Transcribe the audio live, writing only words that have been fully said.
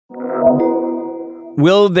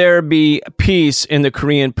Will there be peace in the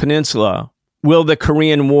Korean Peninsula? Will the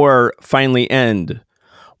Korean War finally end?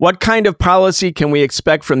 What kind of policy can we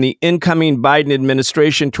expect from the incoming Biden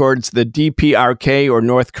administration towards the DPRK or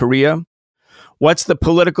North Korea? What's the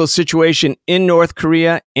political situation in North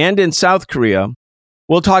Korea and in South Korea?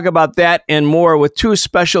 We'll talk about that and more with two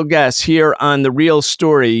special guests here on The Real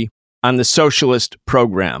Story on the Socialist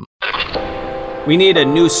Program. We need a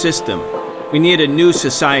new system. We need a new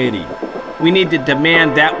society. We need to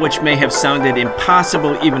demand that which may have sounded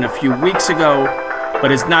impossible even a few weeks ago,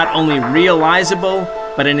 but is not only realizable,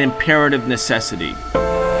 but an imperative necessity.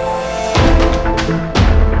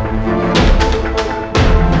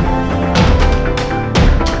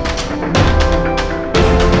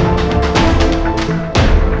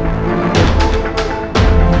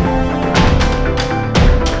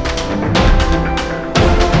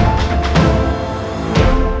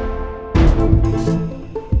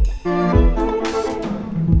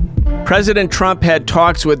 President Trump had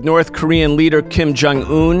talks with North Korean leader Kim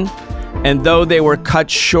Jong-un, and though they were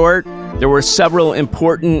cut short, there were several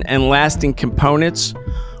important and lasting components.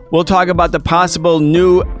 We'll talk about the possible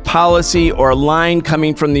new policy or line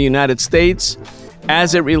coming from the United States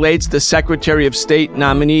as it relates to Secretary of State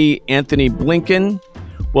nominee Anthony Blinken.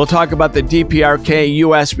 We'll talk about the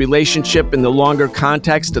DPRK-U.S. relationship in the longer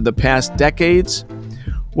context of the past decades.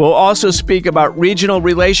 We'll also speak about regional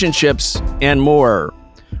relationships and more.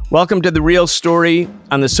 Welcome to The Real Story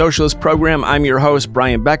on the Socialist Program. I'm your host,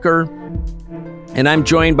 Brian Becker, and I'm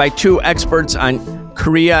joined by two experts on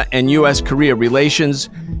Korea and U.S.-Korea relations,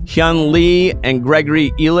 Hyun Lee and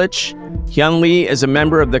Gregory Elich. Hyun Lee is a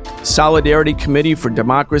member of the Solidarity Committee for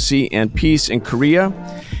Democracy and Peace in Korea,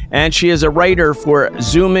 and she is a writer for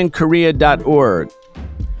zoominkorea.org.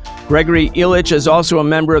 Gregory Elich is also a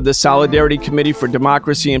member of the Solidarity Committee for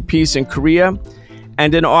Democracy and Peace in Korea,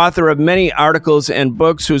 and an author of many articles and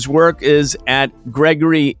books whose work is at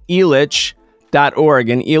GregoryElich.org.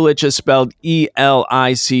 And Elich is spelled ELICH.org.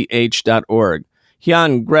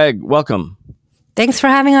 Hyun, Greg, welcome. Thanks for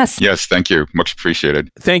having us. Yes, thank you. Much appreciated.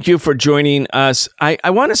 Thank you for joining us. I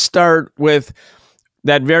want to start with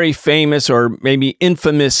that very famous or maybe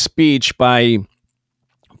infamous speech by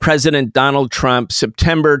President Donald Trump,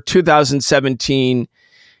 September 2017.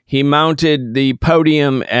 He mounted the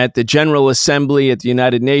podium at the General Assembly at the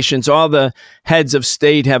United Nations. All the heads of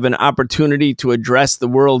state have an opportunity to address the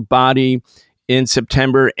world body in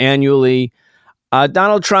September annually.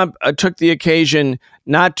 Donald Trump took the occasion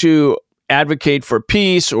not to advocate for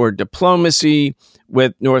peace or diplomacy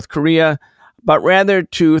with North Korea, but rather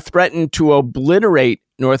to threaten to obliterate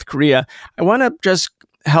North Korea. I want to just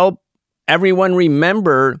help everyone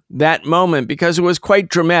remember that moment because it was quite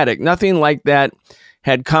dramatic. Nothing like that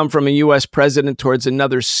had come from a U.S. president towards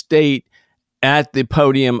another state at the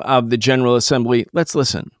podium of the General Assembly. Let's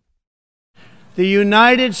listen. The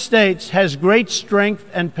United States has great strength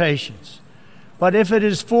and patience, but if it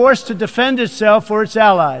is forced to defend itself or its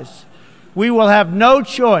allies, we will have no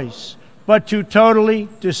choice but to totally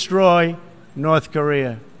destroy North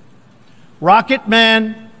Korea. Rocket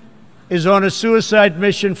Man is on a suicide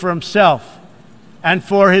mission for himself and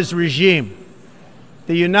for his regime.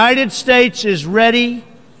 The United States is ready,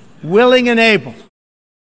 willing, and able.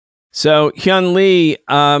 So Hyun Lee,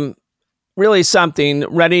 really something,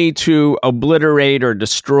 ready to obliterate or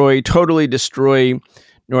destroy, totally destroy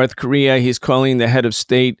North Korea. He's calling the head of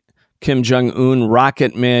state, Kim Jong-un,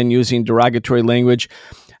 Rocket Man, using derogatory language.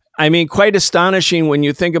 I mean, quite astonishing when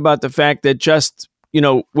you think about the fact that just,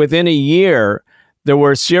 within a year, there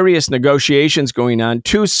were serious negotiations going on,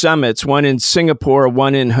 two summits, one in Singapore,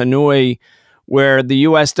 one in Hanoi, where the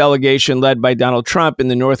U.S. delegation led by Donald Trump and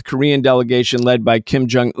the North Korean delegation led by Kim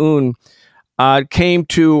Jong-un came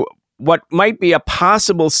to what might be a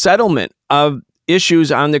possible settlement of issues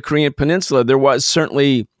on the Korean Peninsula. There was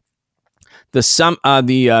certainly the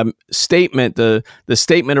statement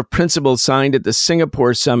of principles signed at the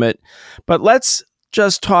Singapore summit. But let's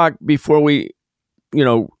just talk before we,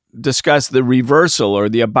 discuss the reversal or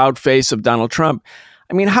the about face of Donald Trump.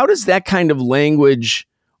 I mean, how does that kind of language,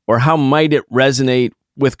 or how might it resonate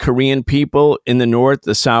with Korean people in the North,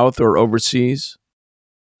 the South, or overseas?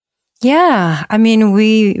 Yeah, I mean,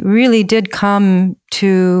 we really did come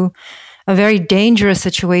to a very dangerous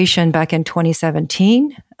situation back in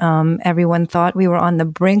 2017. Everyone thought we were on the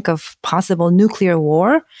brink of possible nuclear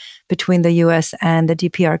war between the U.S. and the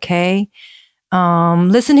DPRK.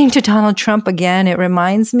 Listening to Donald Trump again, it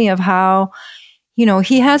reminds me of how,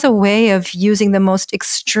 he has a way of using the most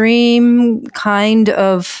extreme kind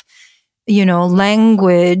of,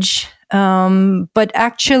 language, but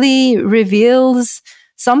actually reveals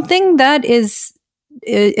something that is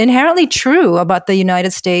inherently true about the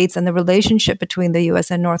United States and the relationship between the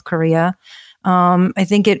U.S. and North Korea. I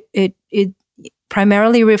think it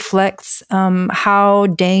primarily reflects how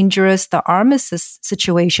dangerous the armistice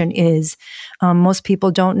situation is. Most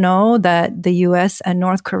people don't know that the U.S. and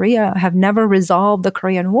North Korea have never resolved the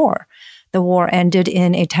Korean War. The war ended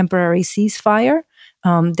in a temporary ceasefire.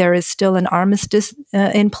 There is still an armistice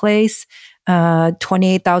in place.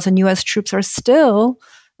 28,000 U.S. troops are still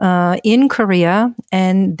in Korea,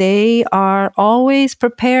 and they are always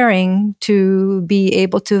preparing to be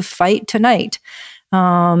able to fight tonight.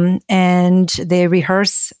 And they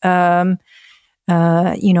rehearse,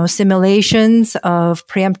 simulations of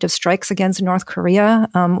preemptive strikes against North Korea.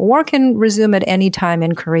 War can resume at any time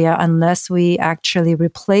in Korea unless we actually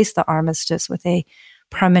replace the armistice with a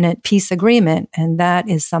permanent peace agreement. And that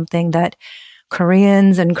is something that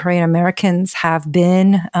Koreans and Korean Americans have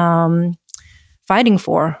been fighting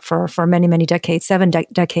for many, many decades, 7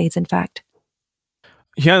 decades, in fact.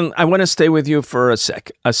 Hyun, I want to stay with you for a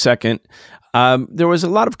second. There was a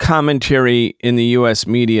lot of commentary in the U.S.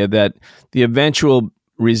 media that the eventual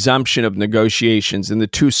resumption of negotiations in the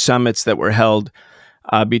 2 summits that were held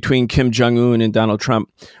between Kim Jong-un and Donald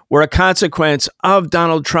Trump were a consequence of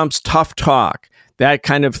Donald Trump's tough talk. That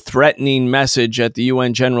kind of threatening message at the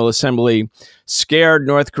UN General Assembly scared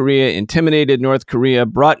North Korea, intimidated North Korea,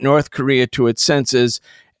 brought North Korea to its senses,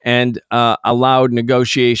 and allowed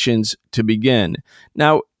negotiations to begin.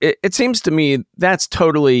 Now, it seems to me that's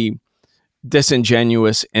totally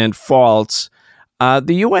disingenuous and false. The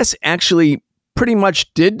U.S. actually pretty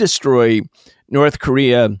much did destroy North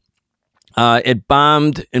Korea. It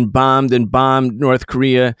bombed and bombed and bombed North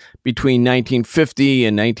Korea between 1950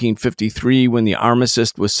 and 1953 when the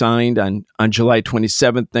armistice was signed on July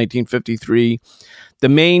 27th, 1953. The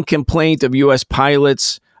main complaint of U.S.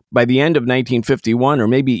 pilots by the end of 1951, or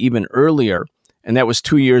maybe even earlier, and that was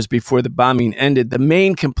 2 years before the bombing ended, the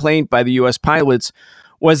main complaint by the U.S. pilots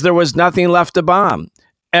was there was nothing left to bomb.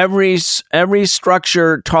 Every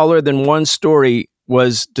structure taller than 1 story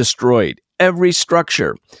was destroyed. Every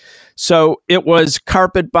structure. So it was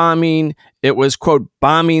carpet bombing. It was, quote,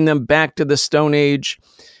 bombing them back to the Stone Age.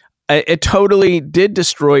 It totally did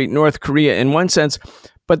destroy North Korea in one sense,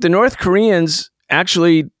 but the North Koreans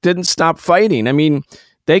actually didn't stop fighting. I mean,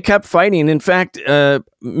 they kept fighting. In fact,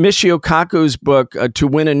 Michio Kaku's book, To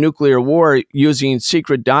Win a Nuclear War Using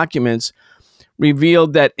Secret Documents,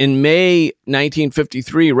 revealed that in May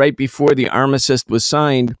 1953, right before the armistice was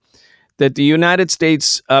signed, that the United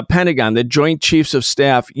States Pentagon, the Joint Chiefs of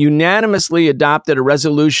Staff, unanimously adopted a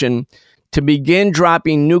resolution to begin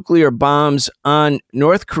dropping nuclear bombs on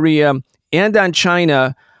North Korea and on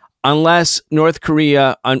China unless North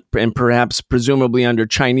Korea, and perhaps presumably under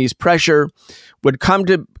Chinese pressure, would come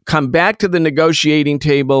back to the negotiating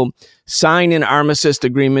table, sign an armistice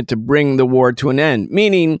agreement to bring the war to an end,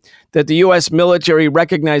 meaning that the U.S. military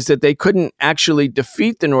recognized that they couldn't actually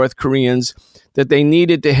defeat the North Koreans, that they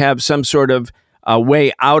needed to have some sort of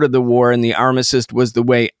way out of the war, and the armistice was the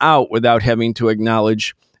way out without having to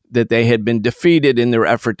acknowledge that they had been defeated in their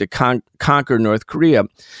effort to conquer North Korea.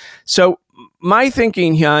 So my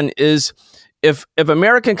thinking, Hyun, is if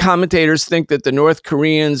American commentators think that the North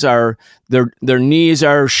Koreans are, their knees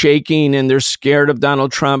are shaking and they're scared of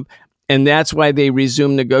Donald Trump, and that's why they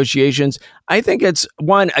resume negotiations, I think it's,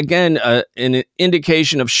 one, again, an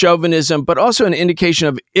indication of chauvinism, but also an indication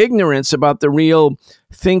of ignorance about the real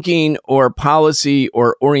thinking or policy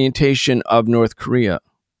or orientation of North Korea.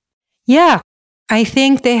 Yeah, I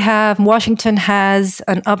think Washington has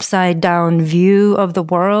an upside down view of the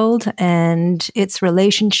world and its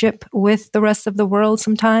relationship with the rest of the world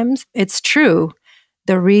sometimes. It's true.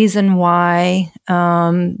 The reason why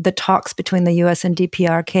the talks between the U.S. and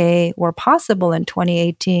DPRK were possible in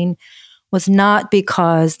 2018 was not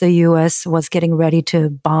because the U.S. was getting ready to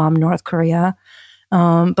bomb North Korea,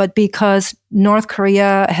 but because North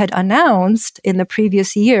Korea had announced in the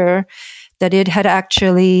previous year that it had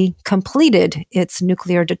actually completed its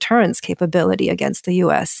nuclear deterrence capability against the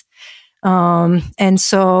U.S. And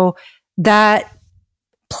so that,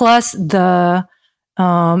 plus the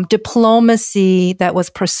diplomacy that was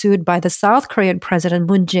pursued by the South Korean President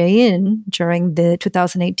Moon Jae-in during the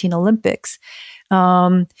 2018 Olympics,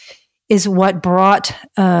 is what brought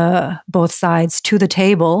both sides to the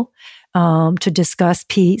table to discuss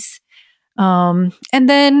peace. And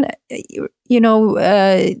then,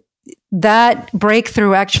 that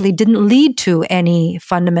breakthrough actually didn't lead to any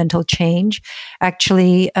fundamental change.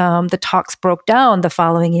 Actually, the talks broke down the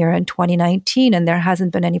following year in 2019, and there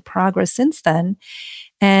hasn't been any progress since then.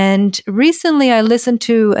 And recently, I listened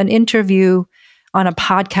to an interview on a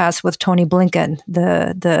podcast with Tony Blinken,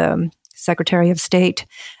 the Secretary of State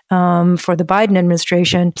for the Biden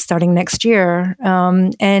administration starting next year.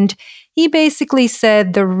 And he basically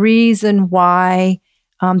said the reason why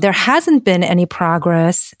there hasn't been any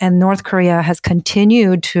progress and North Korea has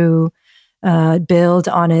continued to build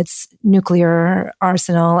on its nuclear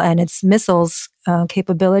arsenal and its missiles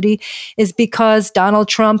capability is because Donald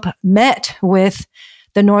Trump met with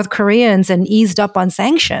the North Koreans and eased up on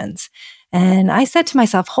sanctions. And I said to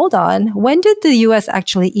myself, hold on, when did the U.S.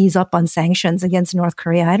 actually ease up on sanctions against North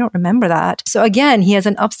Korea? I don't remember that. So again, he has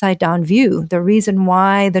an upside down view. The reason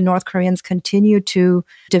why the North Koreans continue to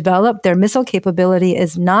develop their missile capability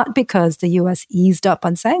is not because the U.S. eased up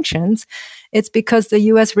on sanctions. It's because the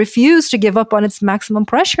U.S. refused to give up on its maximum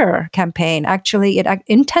pressure campaign. Actually, it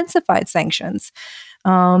intensified sanctions.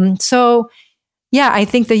 Yeah, I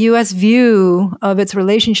think the U.S. view of its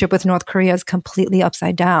relationship with North Korea is completely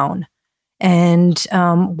upside down. And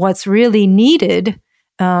what's really needed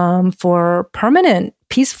for permanent,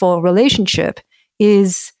 peaceful relationship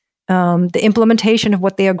is the implementation of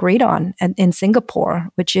what they agreed on in Singapore,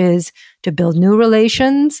 which is to build new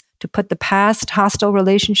relations, to put the past hostile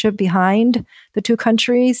relationship behind the two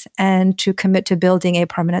countries, and to commit to building a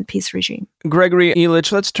permanent peace regime. Gregory,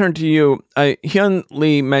 Elich, let's turn to you. Hyun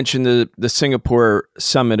Lee mentioned the Singapore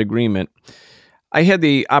Summit Agreement. I had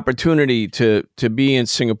the opportunity to be in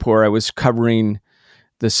Singapore. I was covering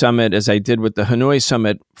the summit as I did with the Hanoi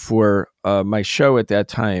Summit for my show at that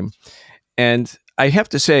time. And I have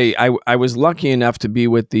to say, I was lucky enough to be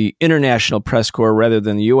with the International Press Corps rather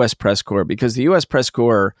than the U.S. Press Corps, because the U.S. Press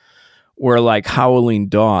Corps were like howling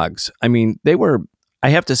dogs. I mean, they were, I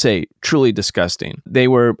have to say, truly disgusting. They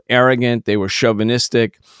were arrogant. They were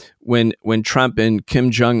chauvinistic. When Trump and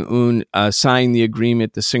Kim Jong-un signed the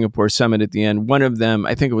agreement, the Singapore summit at the end, one of them,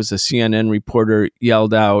 I think it was a CNN reporter,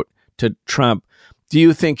 yelled out to Trump, "Do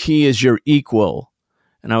you think he is your equal?"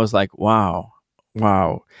 And I was like, wow.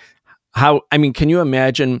 How, I mean, can you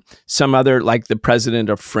imagine some other, like the president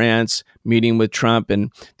of France meeting with Trump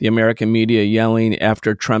and the American media yelling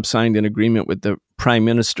after Trump signed an agreement with the prime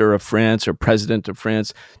minister of France or president of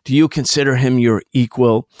France, "Do you consider him your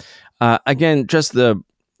equal?" Again, just the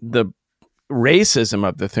racism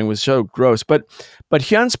of the thing was so gross. But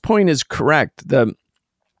Hyun's point is correct. The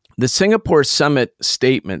Singapore summit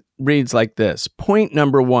statement reads like this. Point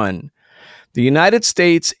number 1. The United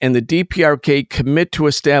States and the DPRK commit to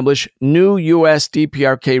establish new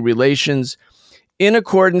U.S.-DPRK relations in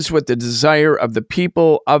accordance with the desire of the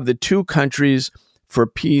people of the two countries for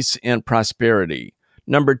peace and prosperity.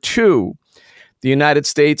 Number 2, the United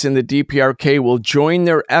States and the DPRK will join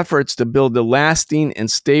their efforts to build a lasting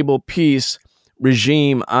and stable peace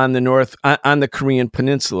regime on the Korean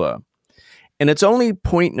Peninsula. And it's only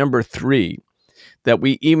point number 3 that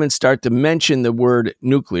we even start to mention the word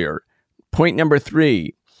nuclear. Point number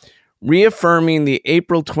 3, reaffirming the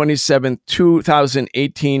April 27,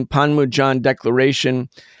 2018 Panmunjom Declaration,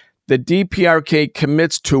 the DPRK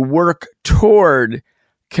commits to work toward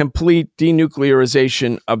complete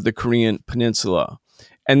denuclearization of the Korean Peninsula.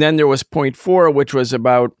 And then there was point 4, which was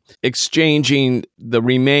about exchanging the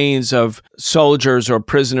remains of soldiers or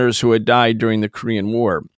prisoners who had died during the Korean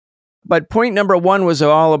War. But point number 1 was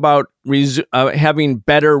all about having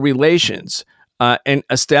better relations. And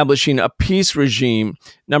establishing a peace regime.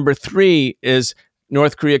 Number 3 is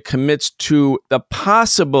North Korea commits to the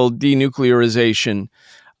possible denuclearization.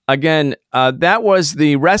 Again, that was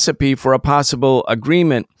the recipe for a possible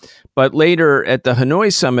agreement. But later at the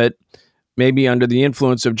Hanoi summit, maybe under the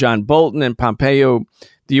influence of John Bolton and Pompeo,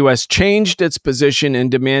 the U.S. changed its position and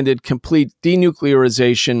demanded complete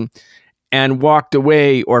denuclearization and walked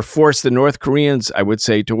away, or forced the North Koreans, I would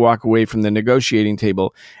say, to walk away from the negotiating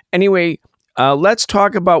table. Anyway, let's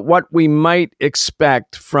talk about what we might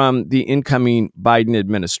expect from the incoming Biden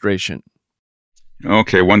administration.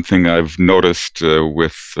 Okay, one thing I've noticed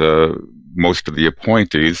with most of the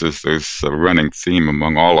appointees is there's a running theme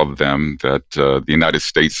among all of them that the United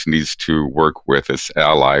States needs to work with its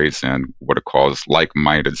allies and what it calls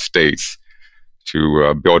like-minded states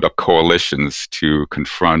to build up coalitions to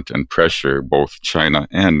confront and pressure both China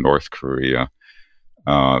and North Korea.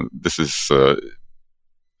 This is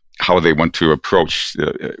how they want to approach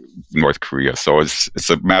North Korea. So it's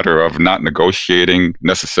a matter of not negotiating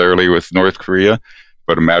necessarily with North Korea,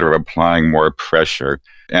 but a matter of applying more pressure.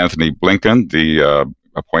 Anthony Blinken, the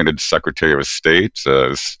appointed Secretary of State,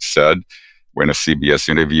 said in a CBS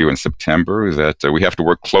interview in September that we have to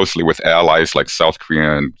work closely with allies like South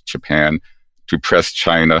Korea and Japan to press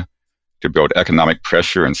China to build economic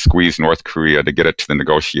pressure and squeeze North Korea to get it to the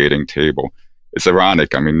negotiating table. it's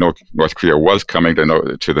ironic. I mean, North Korea was coming to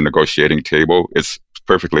the negotiating table. It's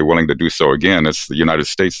perfectly willing to do so again. It's the United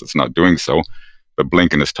States that's not doing so. But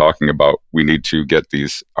Blinken is talking about we need to get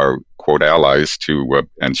our quote allies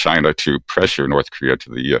and China to pressure North Korea to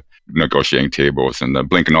the negotiating tables. And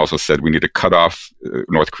Blinken also said we need to cut off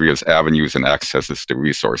North Korea's avenues and accesses to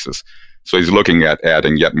resources. So he's looking at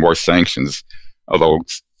adding yet more sanctions, although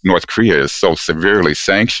North Korea is so severely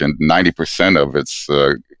sanctioned, 90% of its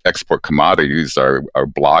export commodities are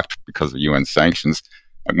blocked because of UN sanctions.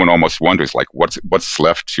 And one almost wonders, like, what's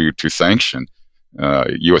left to sanction?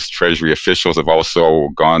 U.S. Treasury officials have also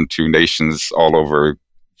gone to nations all over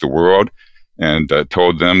the world and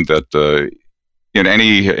told them that in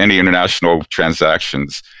any international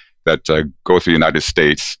transactions that go through the United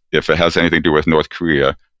States, if it has anything to do with North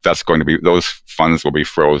Korea, those funds will be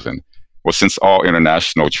frozen. Well, since all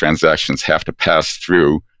international transactions have to pass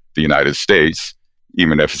through the United States,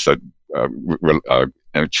 even if it's a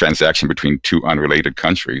transaction between two unrelated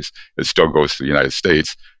countries, it still goes to the United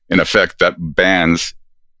States. In effect, that bans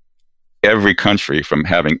every country from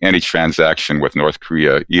having any transaction with North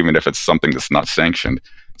Korea, even if it's something that's not sanctioned.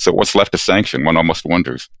 So what's left to sanction? One almost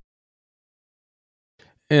wonders.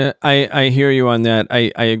 I hear you on that.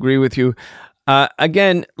 I agree with you.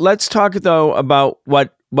 Again, let's talk, though, about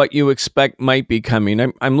what you expect might be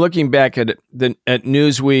coming. I'm looking back at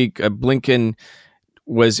Newsweek. Blinken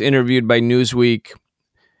was interviewed by Newsweek.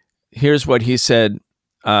 Here's what he said.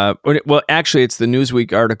 Well, actually, it's the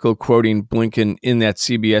Newsweek article quoting Blinken in that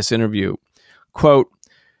CBS interview. Quote,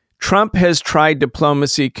 Trump has tried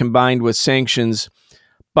diplomacy combined with sanctions,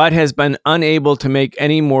 but has been unable to make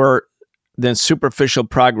any more than superficial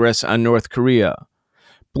progress on North Korea.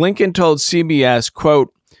 Blinken told CBS,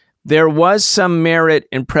 quote, there was some merit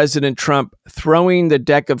in President Trump throwing the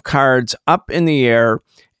deck of cards up in the air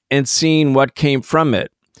and seeing what came from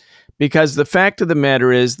it. Because the fact of the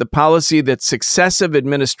matter is the policy that successive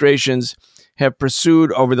administrations have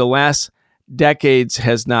pursued over the last decades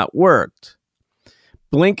has not worked.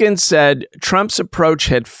 Blinken said Trump's approach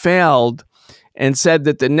had failed and said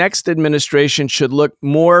that the next administration should look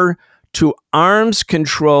more to arms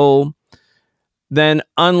control than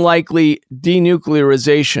unlikely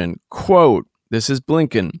denuclearization. Quote, this is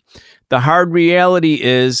Blinken, the hard reality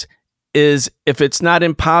is if it's not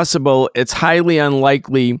impossible, it's highly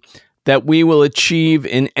unlikely that we will achieve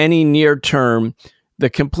in any near term the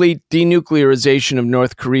complete denuclearization of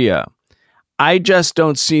North Korea. I just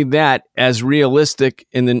don't see that as realistic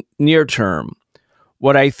in the near term.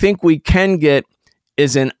 What I think we can get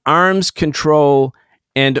is an arms control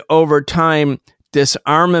and over time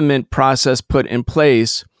disarmament process put in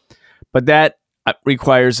place, but that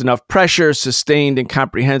requires enough pressure, sustained and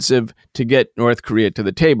comprehensive, to get North Korea to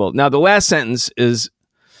the table. Now, the last sentence is,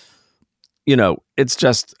 it's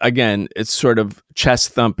just, again, it's sort of chest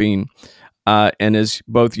thumping. And as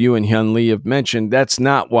both you and Hyun Lee have mentioned, that's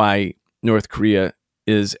not why North Korea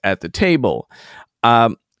is at the table.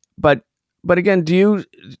 But again, do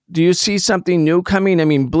you see something new coming? I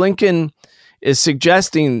mean, Blinken is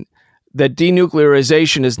suggesting that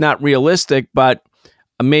denuclearization is not realistic, but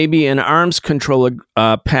maybe an arms control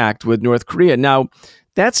pact with North Korea. Now,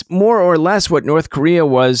 that's more or less what North Korea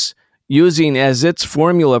was using as its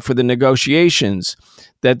formula for the negotiations,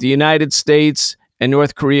 that the United States and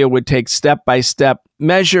North Korea would take step-by-step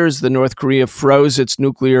measures. The North Korea froze its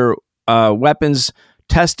nuclear weapons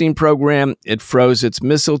testing program. It froze its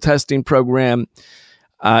missile testing program.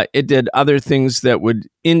 It did other things that would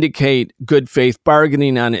indicate good faith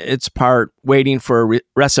bargaining on its part, waiting for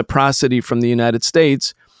reciprocity from the United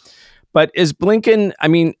States. But if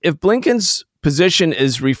Blinken's position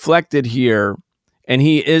is reflected here, and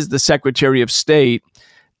he is the Secretary of State,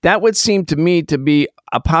 that would seem to me to be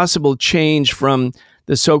a possible change from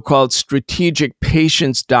the so-called strategic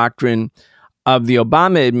patience doctrine of the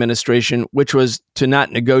Obama administration, which was to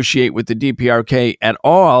not negotiate with the DPRK at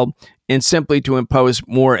all and simply to impose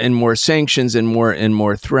more and more sanctions and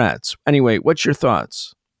more threats. Anyway, what's your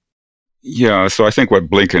thoughts? Yeah, so I think what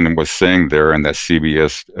Blinken was saying there in that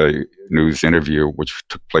CBS News interview, which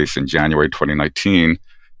took place in January 2019,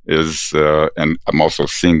 is, and I'm also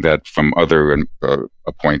seeing that from other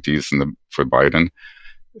appointees for Biden,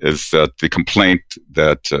 is that the complaint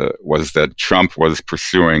that was that Trump was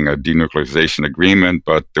pursuing a denuclearization agreement,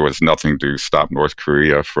 but there was nothing to stop North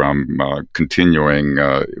Korea from continuing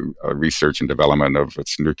research and development of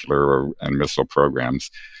its nuclear and missile programs.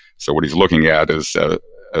 So what he's looking at is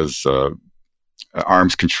as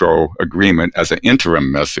arms control agreement as an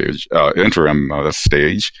interim stage,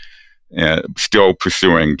 still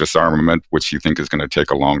pursuing disarmament, which you think is going to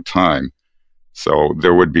take a long time. So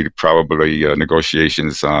there would be probably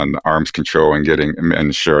negotiations on arms control and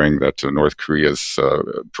ensuring that North Korea's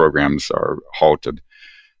programs are halted.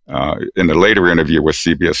 In a later interview with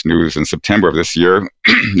CBS News in September of this year,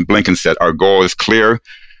 Blinken said, "Our goal is clear,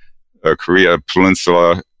 Korea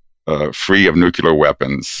Peninsula free of nuclear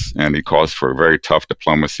weapons." And he calls for very tough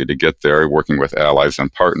diplomacy to get there, working with allies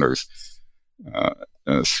and partners.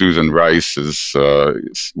 Susan Rice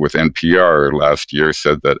with NPR last year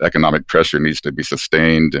said that economic pressure needs to be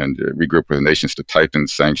sustained and regroup with nations to tighten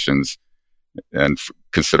sanctions and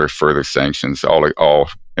consider further sanctions, all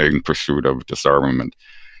in pursuit of disarmament.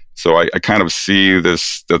 So I kind of see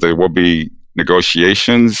this, that there will be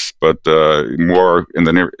negotiations, but more in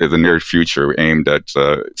the near future aimed at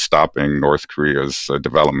stopping North Korea's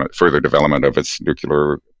further development of its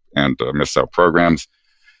nuclear and missile programs,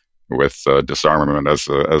 with disarmament as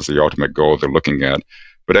the ultimate goal they're looking at.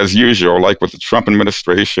 But as usual, like with the Trump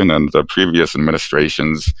administration and the previous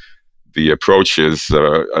administrations, the approach is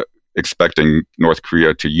expecting North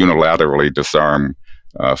Korea to unilaterally disarm,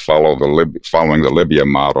 following the Libya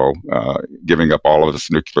model, giving up all of its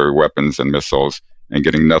nuclear weapons and missiles and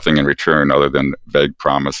getting nothing in return other than vague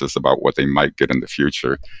promises about what they might get in the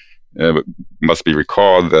future. It must be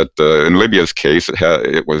recalled that in Libya's case,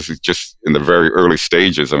 it was just in the very early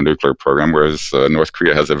stages of a nuclear program, whereas North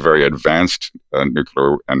Korea has a very advanced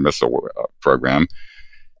nuclear and missile program.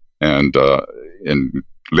 And in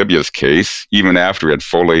Libya's case, even after it had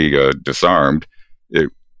fully disarmed,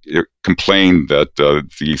 it complained that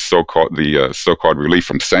the so-called relief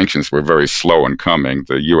from sanctions were very slow in coming.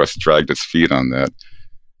 The U.S. dragged its feet on that.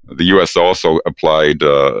 The U.S. also applied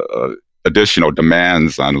additional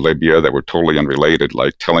demands on Libya that were totally unrelated,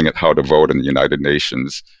 like telling it how to vote in the United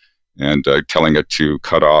Nations and telling it to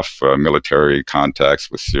cut off military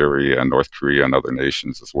contacts with Syria and North Korea and other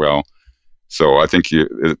nations as well. So I think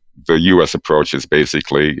the U.S. approach is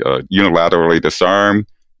basically unilaterally disarm,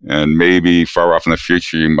 and maybe far off in the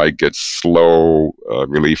future you might get slow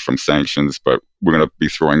relief from sanctions, but we're going to be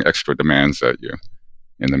throwing extra demands at you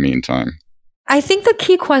in the meantime. I think the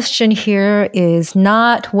key question here is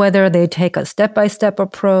not whether they take a step-by-step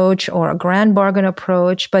approach or a grand bargain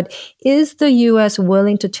approach, but is the U.S.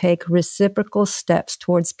 willing to take reciprocal steps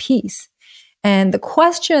towards peace? And the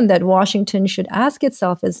question that Washington should ask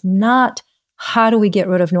itself is not, how do we get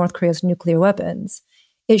rid of North Korea's nuclear weapons?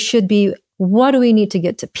 It should be, what do we need to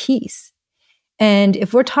get to peace? And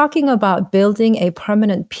if we're talking about building a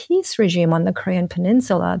permanent peace regime on the Korean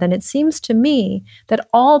Peninsula, then it seems to me that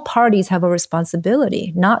all parties have a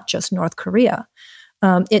responsibility, not just North Korea.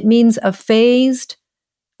 It means a phased,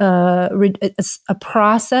 a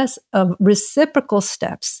process of reciprocal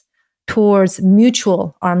steps towards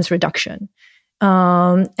mutual arms reduction.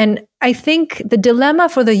 And I think the dilemma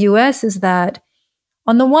for the U.S. is that,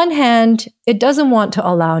 on the one hand, it doesn't want to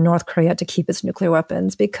allow North Korea to keep its nuclear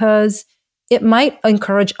weapons because it might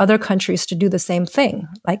encourage other countries to do the same thing,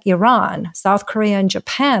 like Iran, South Korea, and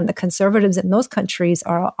Japan. The conservatives in those countries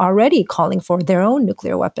are already calling for their own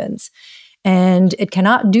nuclear weapons. And it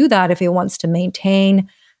cannot do that if it wants to maintain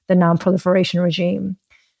the non-proliferation regime.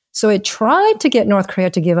 So it tried to get North Korea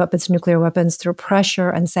to give up its nuclear weapons through pressure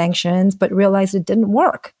and sanctions, but realized it didn't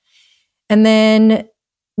work. And then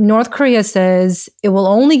North Korea says it will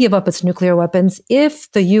only give up its nuclear weapons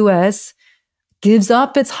if the U.S. gives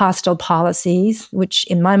up its hostile policies, which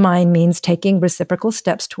in my mind means taking reciprocal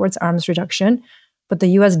steps towards arms reduction, but the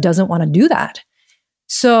U.S. doesn't want to do that.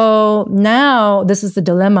 So now this is the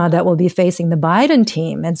dilemma that will be facing the Biden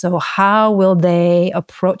team. And so how will they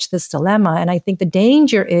approach this dilemma? And I think the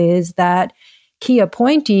danger is that key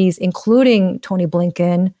appointees, including Tony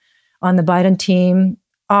Blinken on the Biden team,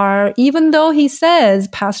 are, even though he says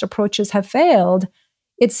past approaches have failed,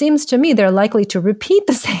 it seems to me they're likely to repeat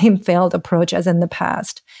the same failed approach as in the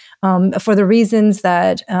past, for the reasons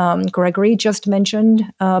that Gregory just mentioned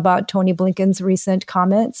about Tony Blinken's recent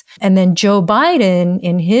comments. And then Joe Biden,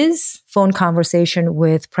 in his phone conversation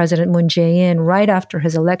with President Moon Jae-in right after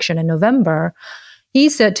his election in November, he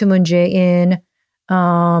said to Moon Jae-in,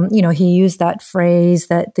 he used that phrase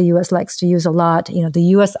that the U.S. likes to use a lot. The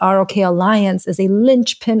U.S.-ROK alliance is a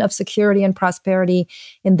linchpin of security and prosperity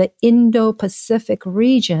in the Indo-Pacific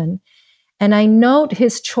region. And I note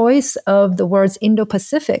his choice of the words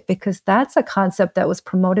Indo-Pacific because that's a concept that was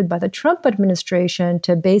promoted by the Trump administration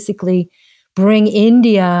to basically bring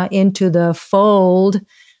India into the fold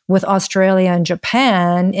with Australia and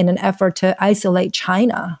Japan in an effort to isolate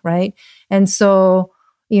China, right? And so,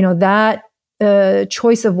 that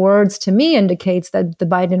choice of words to me indicates that the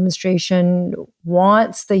Biden administration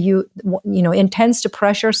wants intends to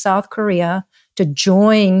pressure South Korea to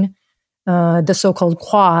join the so-called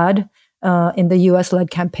Quad, in the U.S.-led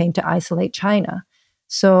campaign to isolate China.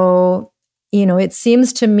 So, it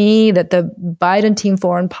seems to me that the Biden team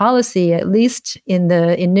foreign policy, at least in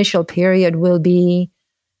the initial period, will be,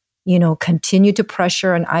 continue to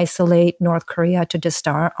pressure and isolate North Korea, to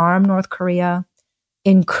disarm North Korea,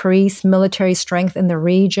 increase military strength in the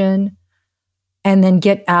region, and then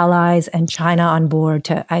get allies and China on board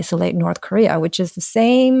to isolate North Korea, which is the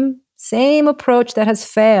same approach that has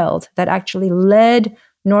failed, that actually led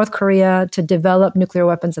North Korea to develop nuclear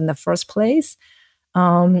weapons in the first place.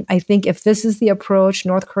 I think if this is the approach,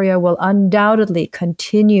 North Korea will undoubtedly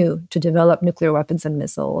continue to develop nuclear weapons and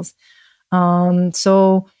missiles.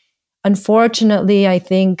 So unfortunately, I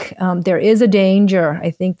think there is a danger. I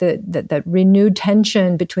think that renewed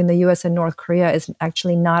tension between the U.S. and North Korea is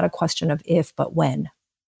actually not a question of if, but when.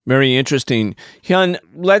 Very interesting. Hyun,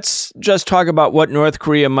 let's just talk about what North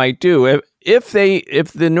Korea might do. If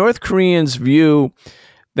the North Koreans view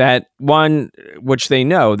that one, which they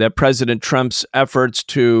know, that President Trump's efforts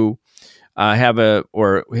to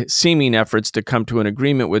seeming efforts to come to an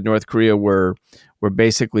agreement with North Korea were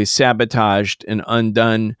basically sabotaged and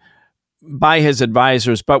undone by his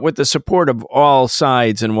advisors, but with the support of all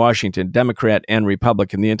sides in Washington, Democrat and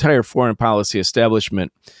Republican, the entire foreign policy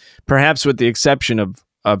establishment, perhaps with the exception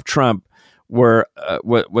of Trump,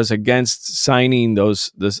 was against signing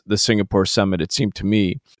the Singapore summit, it seemed to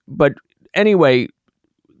me. But anyway,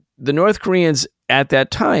 the North Koreans at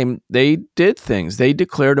that time, they did things. They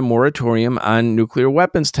declared a moratorium on nuclear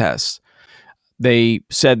weapons tests. They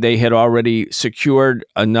said they had already secured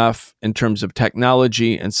enough in terms of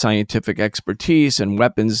technology and scientific expertise and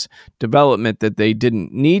weapons development that they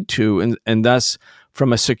didn't need to. And thus,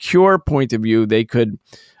 from a secure point of view, they could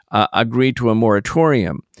agree to a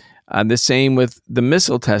moratorium. The same with the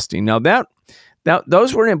missile testing. Now,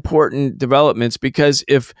 those were important developments, because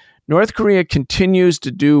if North Korea continues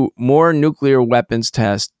to do more nuclear weapons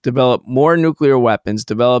tests, develop more nuclear weapons,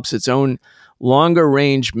 develops its own longer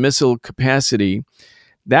range missile capacity,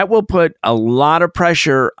 that will put a lot of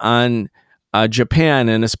pressure on Japan,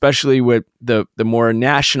 and especially with the more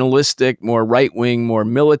nationalistic, more right-wing, more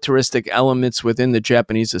militaristic elements within the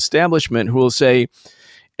Japanese establishment, who will say,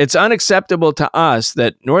 it's unacceptable to us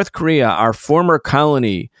that North Korea, our former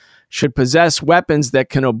colony, should possess weapons that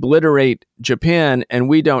can obliterate Japan, and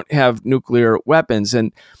we don't have nuclear weapons.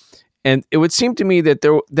 And it would seem to me that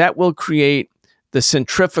that will create the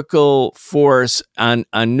centrifugal force on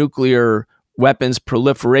nuclear weapons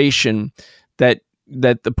proliferation that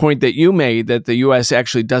the point that you made, that the U.S.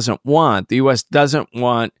 actually doesn't want. The U.S. doesn't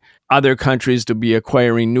want other countries to be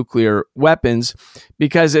acquiring nuclear weapons,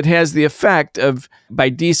 because it has the effect of, by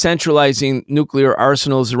decentralizing nuclear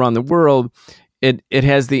arsenals around the world, it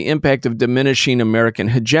has the impact of diminishing American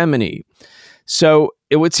hegemony. So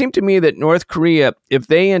it would seem to me that North Korea, if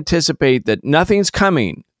they anticipate that nothing's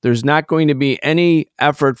coming, there's not going to be any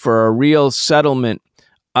effort for a real settlement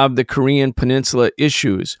of the Korean Peninsula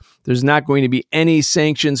issues, there's not going to be any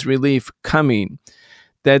sanctions relief coming,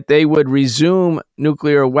 that they would resume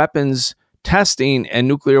nuclear weapons testing and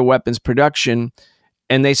nuclear weapons production,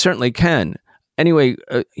 and they certainly can. Anyway,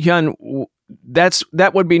 Hyun,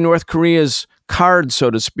 that would be North Korea's card, so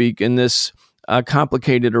to speak, in this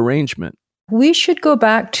complicated arrangement. We should go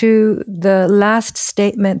back to the last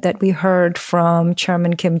statement that we heard from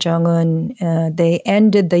Chairman Kim Jong-un. They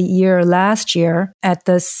ended the year last year at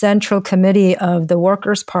the Central Committee of the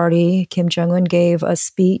Workers' Party. Kim Jong-un gave a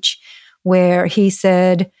speech where he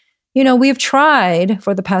said, we've tried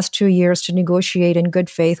for the past 2 years to negotiate in good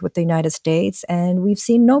faith with the United States, and we've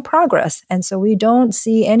seen no progress. And so we don't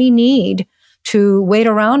see any need to wait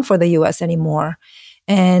around for the U.S. anymore.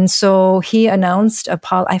 And so he announced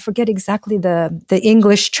I forget exactly the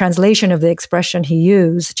English translation of the expression he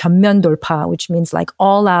used, 전면 돌파, which means like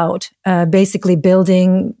all out, basically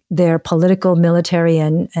building their political, military,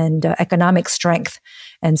 and economic strength.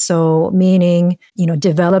 And so meaning,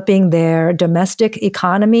 developing their domestic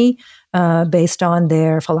economy based on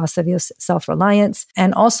their philosophy of self-reliance,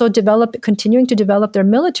 and also continuing to develop their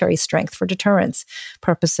military strength for deterrence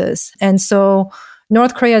purposes. And so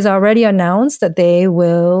North Korea has already announced that they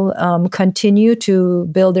will continue to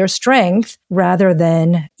build their strength rather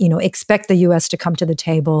than, expect the U.S. to come to the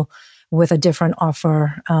table with a different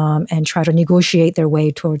offer and try to negotiate their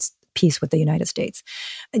way towards peace with the United States.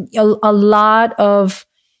 A lot of,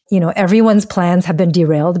 everyone's plans have been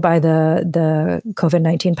derailed by the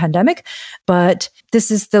COVID-19 pandemic, but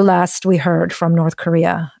this is the last we heard from North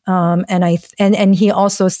Korea. And he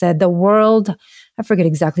also said the world, I forget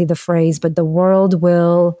exactly the phrase, but the world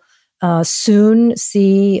will soon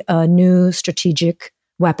see a new strategic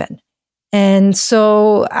weapon. And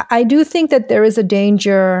so I do think that there is a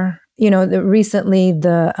danger, recently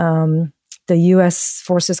the U.S.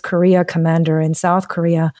 Forces Korea commander in South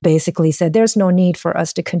Korea basically said there's no need for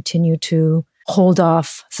us to continue to hold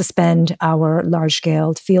off, suspend our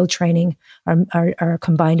large-scale field training, our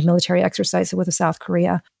combined military exercises with South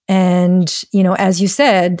Korea. And, as you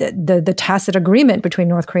said, the tacit agreement between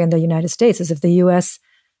North Korea and the United States is if the U.S.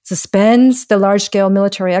 suspends the large-scale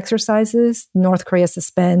military exercises, North Korea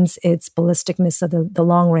suspends its ballistic missile, the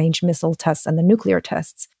long-range missile tests and the nuclear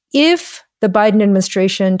tests. If the Biden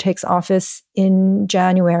administration takes office in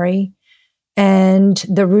January and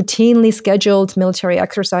the routinely scheduled military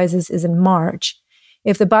exercises is in March,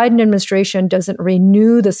 if the Biden administration doesn't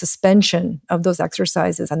renew the suspension of those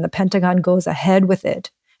exercises and the Pentagon goes ahead with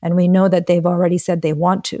it, and we know that they've already said they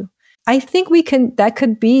want to, I think that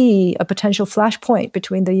could be a potential flashpoint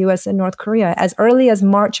between the U.S. and North Korea as early as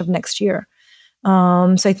March of next year.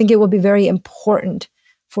 So I think it will be very important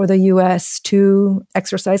for the U.S. to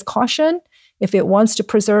exercise caution if it wants to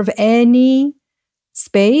preserve any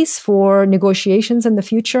space for negotiations in the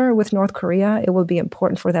future with North Korea. It will be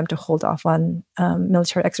important for them to hold off on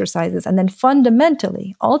military exercises. And then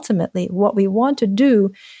fundamentally, ultimately, what we want to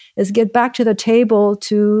do is get back to the table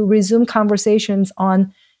to resume conversations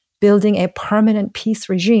on building a permanent peace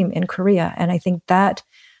regime in Korea. And I think that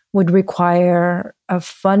would require a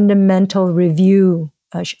fundamental review,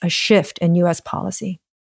 a shift in U.S. policy.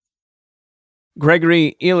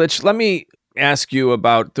 Gregory, Elich, let me ask you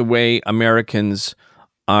about the way Americans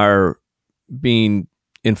are being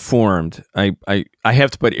informed. I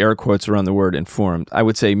have to put air quotes around the word informed. I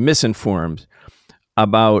would say misinformed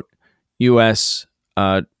about U.S.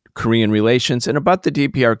 Korean relations and about the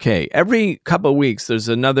DPRK. Every couple of weeks, there's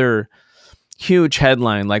another huge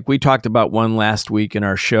headline. Like we talked about one last week in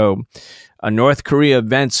our show. North Korea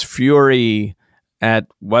vents fury at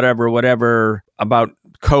whatever about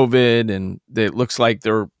COVID, and it looks like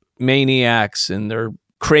they're maniacs and they're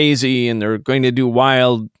crazy and they're going to do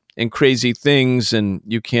wild and crazy things, and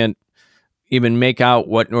you can't even make out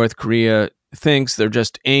what North Korea thinks. They're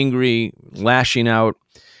just angry, lashing out.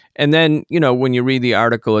 And then, when you read the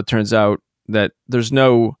article, it turns out that there's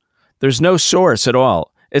no source at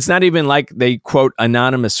all. It's not even like they quote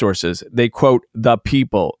anonymous sources. They quote the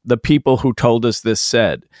people who told us this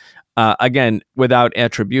said, again, without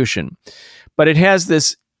attribution. But it has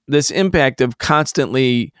this impact of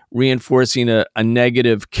constantly reinforcing a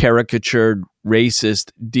negative, caricatured,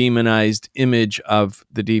 racist, demonized image of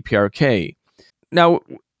the DPRK. Now,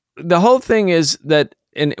 the whole thing is that,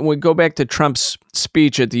 and we go back to Trump's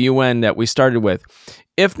speech at the UN that we started with,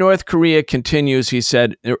 if North Korea continues, he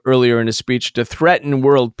said earlier in his speech, to threaten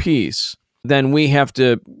world peace, then we have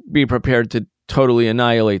to be prepared to totally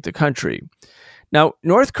annihilate the country. Now,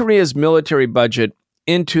 North Korea's military budget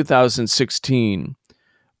in 2016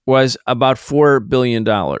 was about $4 billion.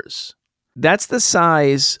 That's the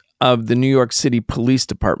size of the New York City Police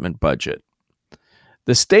Department budget.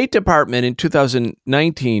 The State Department in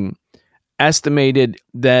 2019 estimated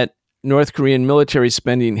that North Korean military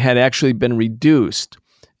spending had actually been reduced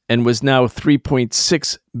and was now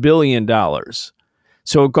 $3.6 billion.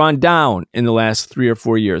 So it gone down in the last 3 or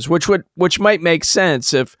 4 years, which might make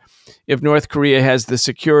sense if North Korea has the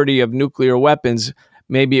security of nuclear weapons.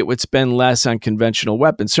 Maybe it would spend less on conventional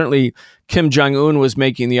weapons. Certainly, Kim Jong-un was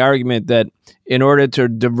making the argument that in order to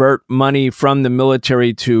divert money from the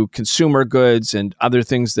military to consumer goods and other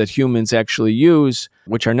things that humans actually use,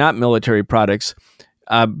 which are not military products,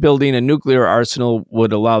 building a nuclear arsenal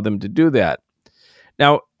would allow them to do that.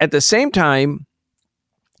 Now, at the same time,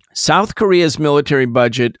 South Korea's military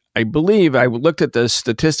budget, I believe, I looked at the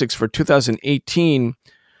statistics for 2018,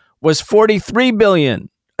 was $43 billion.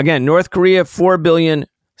 Again, North Korea, $4 billion,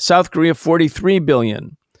 South Korea, $43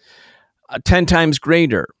 billion, 10 times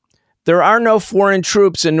greater. There are no foreign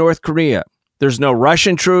troops in North Korea. There's no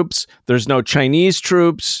Russian troops. There's no Chinese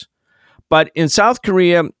troops. But in South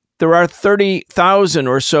Korea, there are 30,000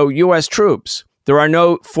 or so U.S. troops. There are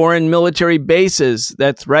no foreign military bases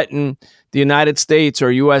that threaten the United States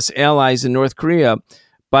or U.S. allies in North Korea.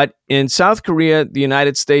 But in South Korea, the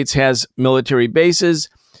United States has military bases.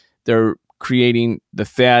 They're creating the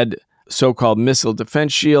THAAD so-called missile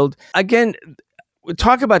defense shield. Again, we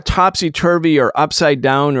talk about topsy-turvy or upside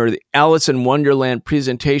down or the Alice in Wonderland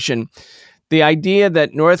presentation. The idea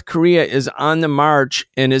that North Korea is on the march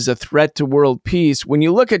and is a threat to world peace, when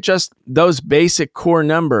you look at just those basic core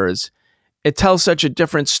numbers, it tells such a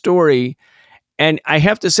different story. And I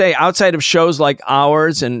have to say, outside of shows like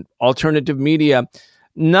ours and alternative media,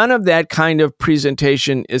 none of that kind of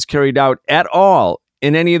presentation is carried out at all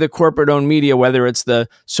in any of the corporate-owned media, whether it's the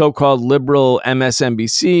so-called liberal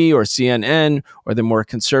MSNBC or CNN or the more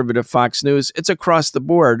conservative Fox News, it's across the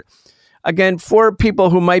board. Again, for people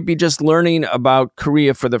who might be just learning about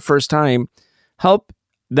Korea for the first time, help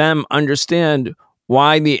them understand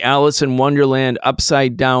why the Alice in Wonderland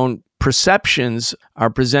upside-down perceptions are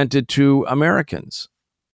presented to Americans.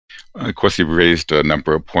 Of course, you've raised a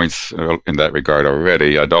number of points in that regard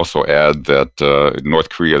already. I'd also add that North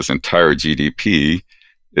Korea's entire GDP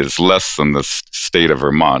is less than the state of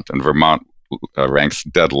Vermont, and Vermont ranks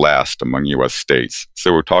dead last among U.S. states.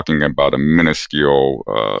 So we're talking about a minuscule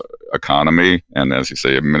economy and, as you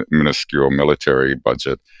say, a minuscule military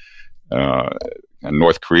budget. And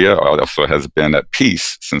North Korea also has been at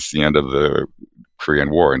peace since the end of the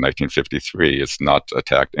Korean War in 1953. It's not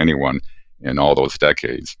attacked anyone in all those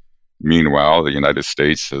decades. Meanwhile, the United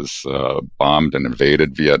States has bombed and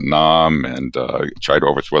invaded Vietnam and tried to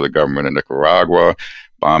overthrow the government in Nicaragua,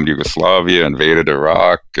 bombed Yugoslavia, invaded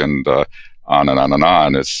Iraq, and on and on and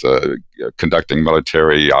on. It's conducting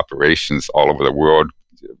military operations all over the world,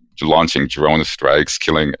 launching drone strikes,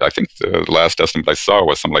 killing, I think the last estimate I saw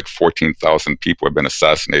was something like 14,000 people have been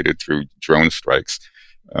assassinated through drone strikes.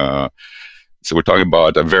 So we're talking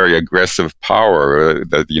about a very aggressive power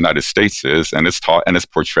that the United States is, and it's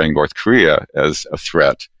portraying North Korea as a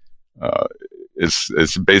threat.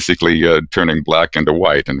 It's basically turning black into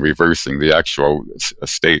white and reversing the actual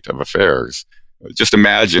state of affairs. Just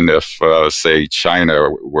imagine if, say, China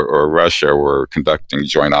or Russia were conducting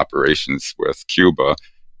joint operations with Cuba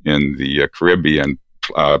in the Caribbean,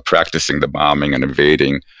 practicing the bombing and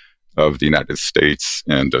invading of the United States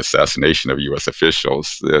and assassination of U.S.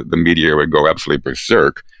 officials. The media would go absolutely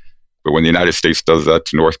berserk. But when the United States does that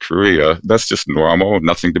to North Korea, that's just normal,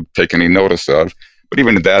 nothing to take any notice of. But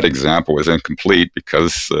even that example is incomplete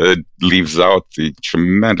because it leaves out the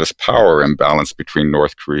tremendous power imbalance between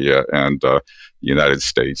North Korea and the United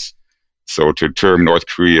States. So to term North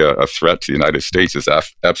Korea a threat to the United States is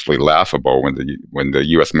absolutely laughable when the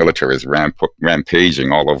U.S. military is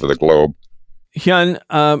rampaging all over the globe. Hyun,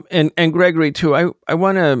 and Gregory too. I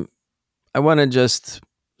want to just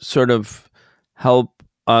sort of help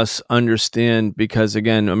us understand, because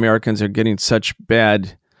again, Americans are getting such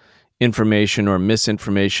bad information or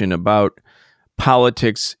misinformation about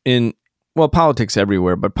politics politics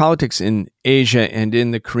everywhere, but politics in Asia and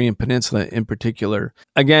in the Korean Peninsula in particular.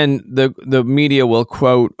 Again, the media will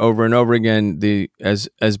quote over and over again as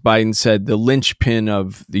Biden said, the linchpin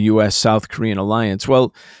of the U.S.-South Korean alliance.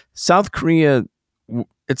 Well, South Korea,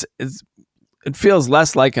 it feels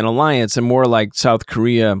less like an alliance and more like South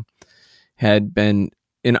Korea had been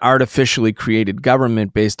an artificially created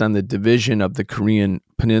government based on the division of the Korean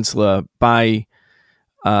Peninsula by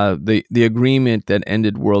the agreement that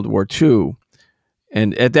ended World War II.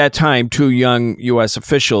 And at that time, two young U.S.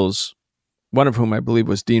 officials, one of whom I believe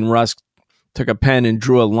was Dean Rusk, took a pen and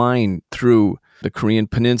drew a line through the Korean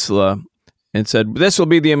Peninsula and said, this will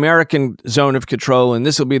be the American zone of control and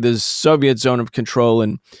this will be the Soviet zone of control.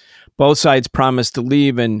 And both sides promised to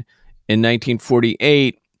leave in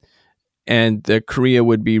 1948, and that Korea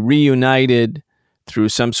would be reunited through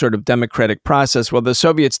some sort of democratic process. Well, the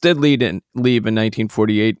Soviets did leave in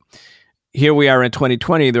 1948. Here we are in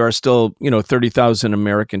 2020. There are still, 30,000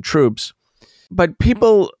 American troops. But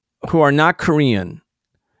people who are not Korean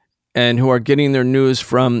and who are getting their news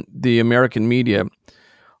from the American media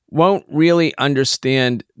won't really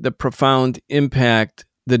understand the profound impact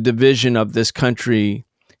the division of this country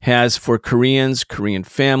has for Koreans, Korean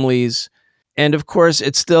families. And of course,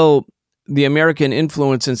 it's still the American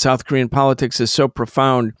influence in South Korean politics is so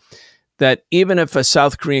profound that even if a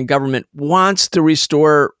South Korean government wants to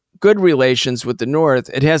restore good relations with the North,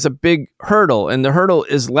 it has a big hurdle, and the hurdle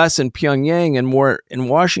is less in Pyongyang and more in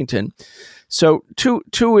Washington. So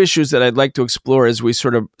two issues that I'd like to explore as we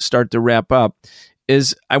sort of start to wrap up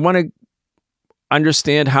is I want to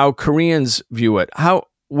understand how Koreans view it.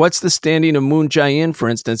 What's the standing of Moon Jae-in, for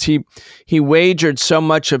instance? He wagered so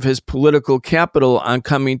much of his political capital on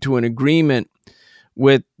coming to an agreement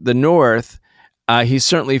with the North. He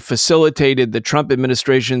certainly facilitated the Trump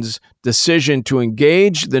administration's decision to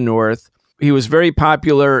engage the North. He was very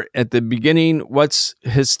popular at the beginning. What's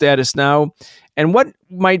his status now? And what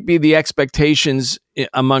might be the expectations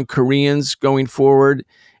among Koreans going forward?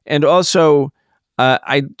 And also,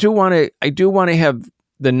 I do want to have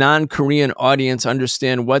the non-Korean audience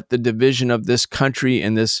understand what the division of this country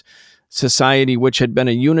and this society, which had been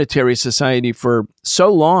a unitary society for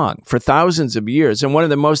so long, for thousands of years, and one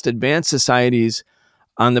of the most advanced societies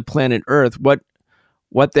on the planet Earth, what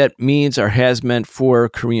that means or has meant for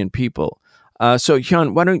Korean people. So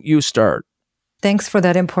Hyun, why don't you start? Thanks for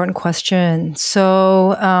that important question.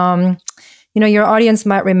 So, your audience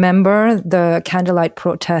might remember the candlelight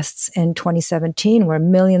protests in 2017, where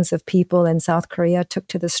millions of people in South Korea took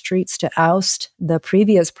to the streets to oust the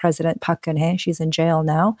previous president, Park Geun-hye. She's in jail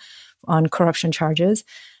now on corruption charges.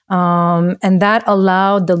 And that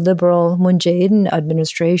allowed the liberal Moon Jae-in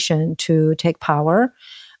administration to take power.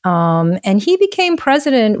 And he became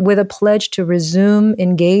president with a pledge to resume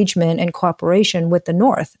engagement and cooperation with the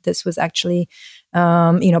North. This was actually,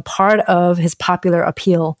 part of his popular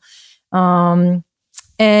appeal. And,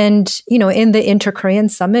 in the Inter-Korean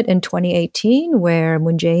Summit in 2018, where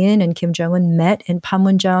Moon Jae-in and Kim Jong-un met in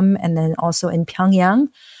Panmunjom and then also in Pyongyang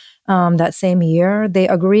that same year, they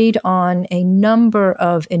agreed on a number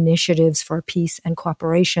of initiatives for peace and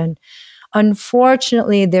cooperation.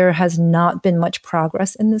 Unfortunately, there has not been much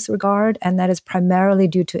progress in this regard, and that is primarily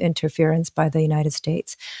due to interference by the United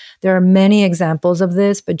States. There are many examples of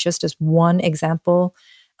this, but just as one example,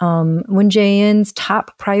 Moon Jae-in's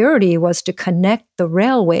top priority was to connect the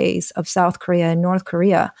railways of South Korea and North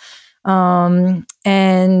Korea. And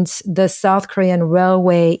the South Korean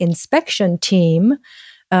railway inspection team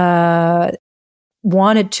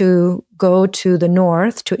wanted to go to the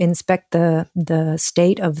north to inspect the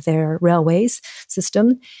state of their railways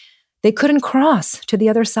system. They couldn't cross to the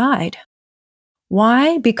other side.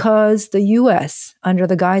 Why? Because the U.S., under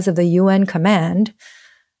the guise of the UN command,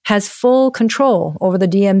 has full control over the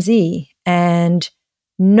DMZ, and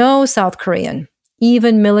no South Korean,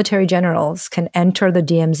 even military generals, can enter the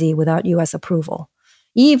DMZ without U.S. approval.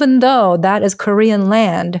 Even though that is Korean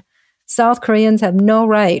land, South Koreans have no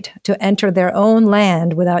right to enter their own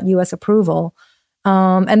land without U.S. approval.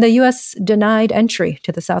 And the U.S. denied entry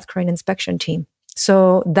to the South Korean inspection team.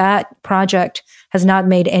 So that project has not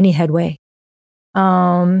made any headway.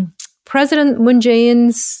 President Moon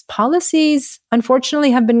Jae-in's policies,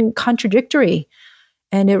 unfortunately, have been contradictory,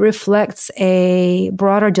 and it reflects a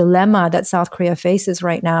broader dilemma that South Korea faces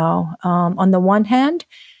right now. On the one hand,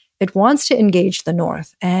 it wants to engage the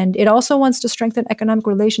North, and it also wants to strengthen economic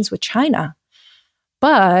relations with China.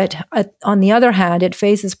 But on the other hand, it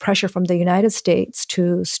faces pressure from the United States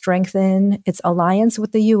to strengthen its alliance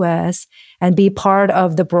with the U.S. and be part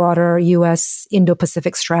of the broader U.S.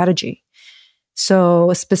 Indo-Pacific strategy.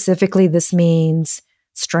 So specifically, this means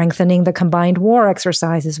strengthening the combined war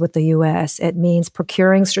exercises with the U.S. It means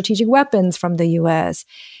procuring strategic weapons from the U.S.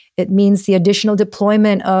 It means the additional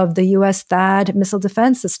deployment of the U.S. THAAD missile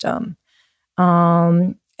defense system.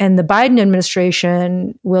 And the Biden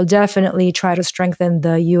administration will definitely try to strengthen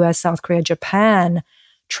the U.S., South Korea, Japan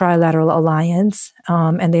trilateral alliance,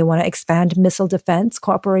 and they want to expand missile defense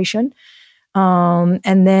cooperation.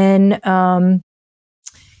 And then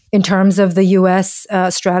in terms of the U.S.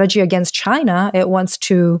 Strategy against China, it wants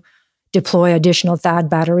to deploy additional THAAD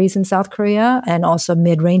batteries in South Korea and also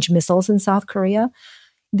mid-range missiles in South Korea.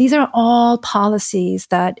 These are all policies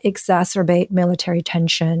that exacerbate military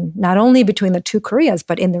tension, not only between the two Koreas,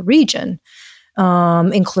 but in the region,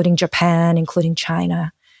 including Japan, including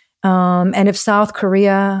China. And if South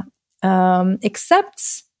Korea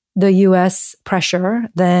accepts the U.S. pressure,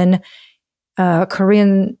 then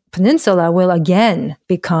Korean Peninsula will again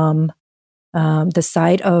become the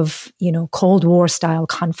site of, Cold War style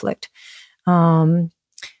conflict.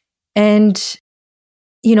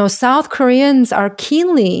 South Koreans are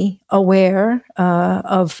keenly aware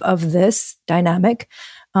of this dynamic.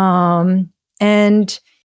 I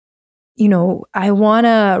want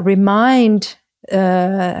to remind,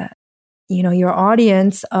 your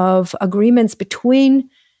audience of agreements between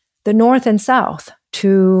the North and South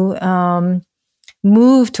to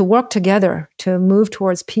work together, to move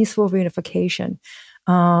towards peaceful reunification.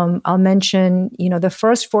 I'll mention, the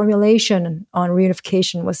first formulation on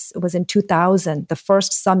reunification was in 2000, the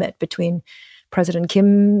first summit between President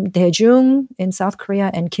Kim Dae-jung in South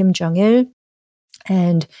Korea and Kim Jong-il.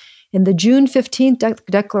 And in the June 15th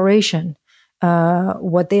declaration,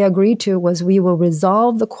 what they agreed to was we will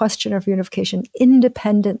resolve the question of reunification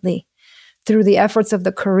independently through the efforts of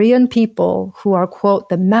the Korean people who are, quote,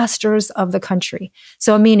 the masters of the country.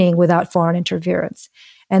 So meaning without foreign interference.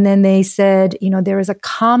 And then they said, there is a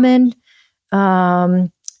common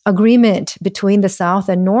agreement between the South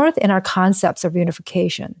and North in our concepts of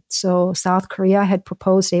reunification. So South Korea had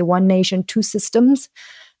proposed a one nation, two systems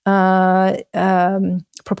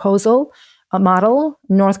proposal, a model.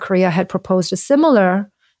 North Korea had proposed a similar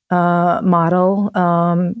model,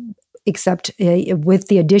 except with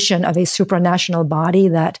the addition of a supranational body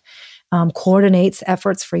that coordinates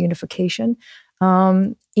efforts for unification.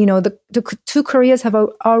 The two Koreas have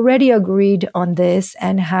already agreed on this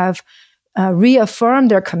and have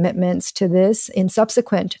reaffirmed their commitments to this in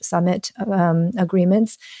subsequent summit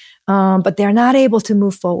agreements, but they're not able to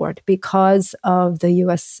move forward because of the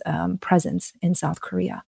U.S. presence in South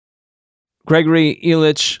Korea. Gregory,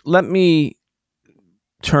 Elich, let me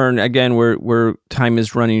turn again. Where time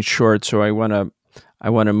is running short, so I want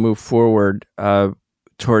to move forward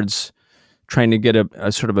towards trying to get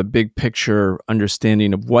a sort of a big picture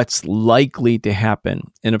understanding of what's likely to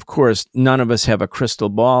happen. And of course, none of us have a crystal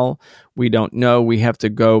ball. We don't know. We have to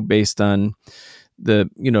go based on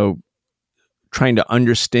trying to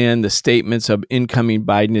understand the statements of incoming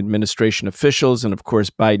Biden administration officials and of course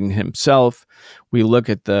Biden himself. We look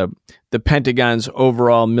at the Pentagon's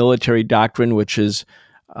overall military doctrine, which is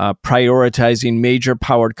prioritizing major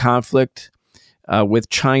powered conflict with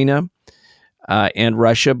China and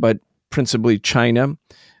Russia, but principally China.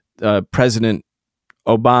 President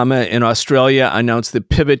Obama in Australia announced the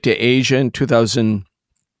pivot to Asia in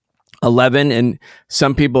 2011, and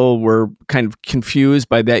some people were kind of confused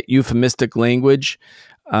by that euphemistic language.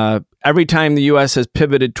 Every time the U.S. has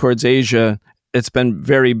pivoted towards Asia, it's been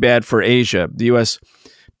very bad for Asia. The U.S.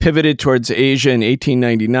 pivoted towards Asia in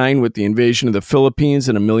 1899 with the invasion of the Philippines,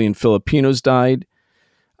 and 1 million Filipinos died.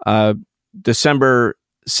 December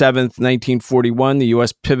 7th, 1941, the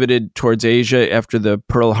U.S. pivoted towards Asia after the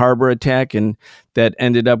Pearl Harbor attack, and that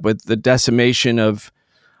ended up with the decimation of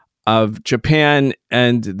Japan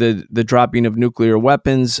and the dropping of nuclear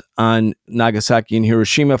weapons on Nagasaki and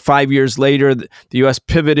Hiroshima. 5 years later, the U.S.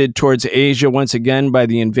 pivoted towards Asia once again by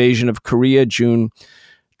the invasion of Korea, June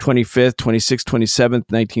 25th, 26th, 27th,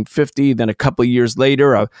 1950. Then a couple of years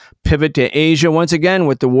later, a pivot to Asia once again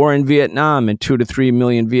with the war in Vietnam, and 2 to 3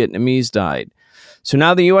 million Vietnamese died. So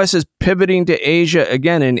now the U.S. is pivoting to Asia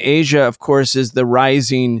again, and Asia, of course, is the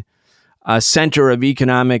rising center of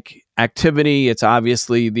economic activity. It's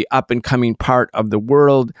obviously the up-and-coming part of the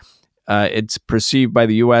world. It's perceived by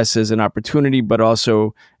the U.S. as an opportunity, but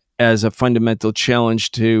also as a fundamental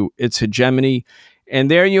challenge to its hegemony.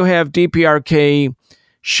 And there you have DPRK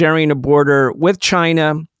sharing a border with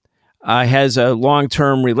China, has a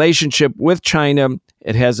long-term relationship with China.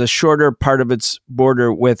 It has a shorter part of its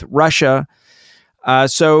border with Russia.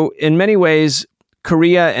 So in many ways,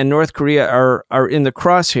 Korea and North Korea are in the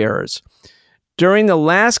crosshairs. During the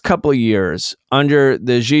last couple of years, under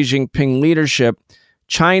the Xi Jinping leadership,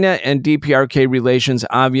 China and DPRK relations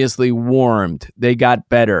obviously warmed. They got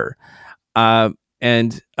better.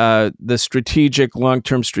 And the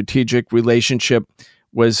long-term strategic relationship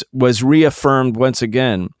was reaffirmed once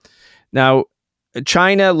again. Now,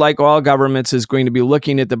 China, like all governments, is going to be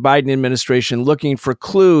looking at the Biden administration, looking for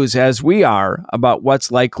clues, as we are, about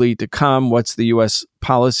what's likely to come, what's the U.S.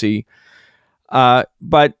 policy.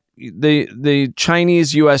 But the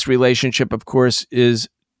Chinese-U.S. relationship, of course, is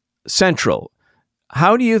central.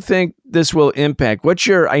 How do you think this will impact?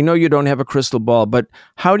 I know you don't have a crystal ball, but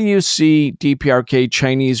how do you see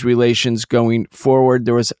DPRK-Chinese relations going forward?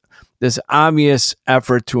 There was this obvious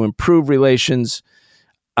effort to improve relations.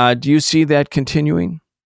 Do you see that continuing?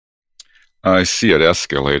 I see it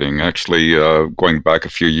escalating. Actually, going back a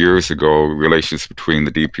few years ago, relations between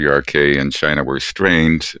the DPRK and China were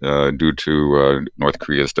strained due to North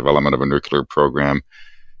Korea's development of a nuclear program.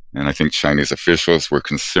 And I think Chinese officials were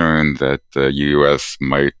concerned that the U.S.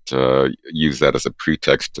 might use that as a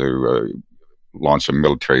pretext to launch a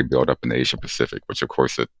military buildup in the Asia Pacific, which of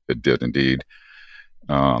course it did indeed.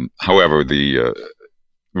 However, the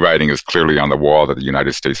writing is clearly on the wall that the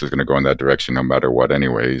United States is going to go in that direction no matter what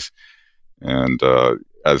anyways. And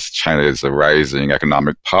as China is a rising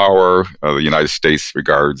economic power, the United States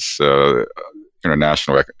regards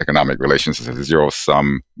international economic relations as a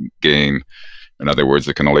zero-sum game. In other words,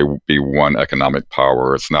 it can only be one economic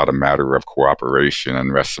power. It's not a matter of cooperation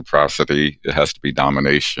and reciprocity. It has to be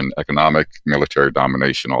domination, economic, military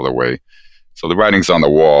domination all the way. So the writing's on the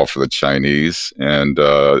wall for the Chinese, and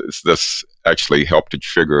this actually helped to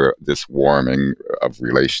trigger this warming of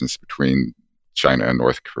relations between China and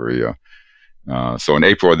North Korea. So in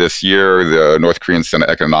April of this year, the North Koreans sent an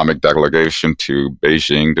economic delegation to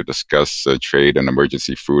Beijing to discuss trade and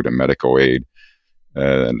emergency food and medical aid,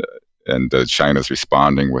 and China's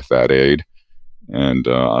responding with that aid. And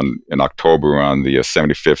in October, on the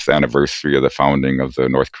 75th anniversary of the founding of the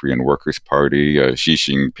North Korean Workers' Party, Xi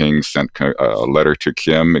Jinping sent a letter to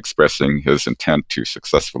Kim expressing his intent to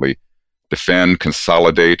successfully defend,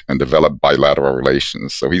 consolidate, and develop bilateral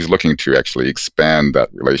relations. So he's looking to actually expand that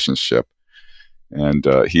relationship. And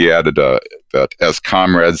he added that as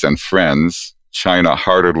comrades and friends, China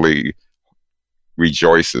heartily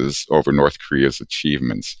rejoices over North Korea's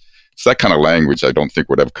achievements. It's that kind of language I don't think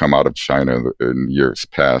would have come out of China in years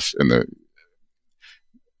past.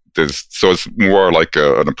 So it's more like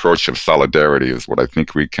an approach of solidarity is what I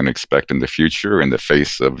think we can expect in the future in the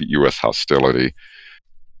face of U.S. hostility.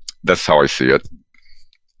 That's how I see it.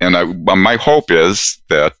 And my hope is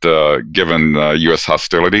that given U.S.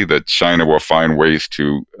 hostility, that China will find ways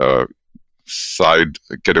to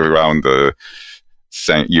get around the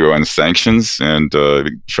UN sanctions and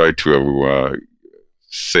try to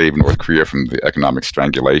save North Korea from the economic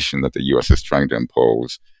strangulation that the U.S. is trying to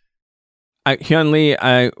impose. Hyun Lee,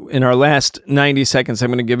 in our last 90 seconds, I'm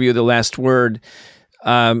going to give you the last word.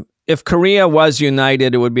 If Korea was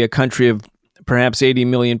united, it would be a country of perhaps 80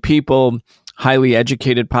 million people, highly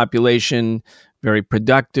educated population, very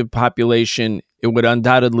productive population. It would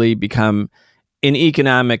undoubtedly become an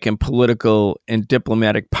economic and political and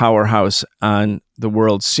diplomatic powerhouse on the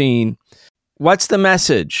world scene. What's the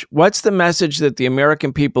message? What's the message that the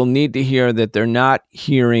American people need to hear that they're not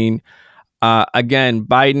hearing? Again,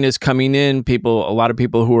 Biden is coming in. A lot of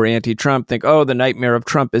people who are anti-Trump think, oh, the nightmare of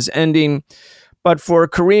Trump is ending. But for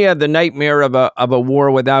Korea, the nightmare of a war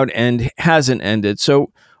without end hasn't ended.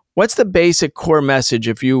 So what's the basic core message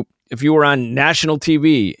if you were on national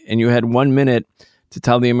TV and you had 1 minute to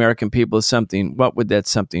tell the American people something, what would that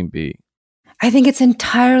something be? I think it's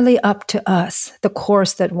entirely up to us, the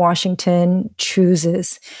course that Washington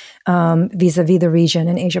chooses vis-a-vis the region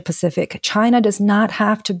in Asia Pacific. China does not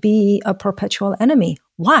have to be a perpetual enemy.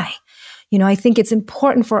 Why? I think it's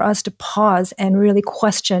important for us to pause and really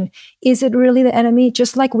question, is it really the enemy?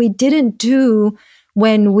 Just like we didn't do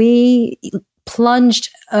when we plunged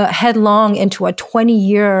headlong into a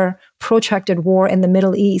 20-year protracted war in the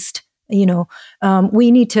Middle East.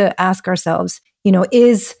 We need to ask ourselves,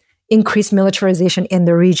 is increased militarization in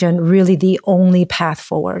the region really the only path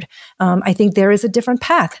forward? I think there is a different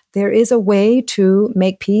path. There is a way to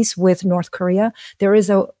make peace with North Korea. There is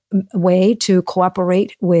a way to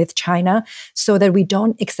cooperate with China so that we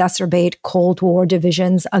don't exacerbate Cold War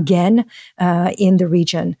divisions again in the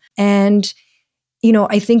region. And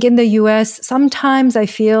I think in the U.S., sometimes I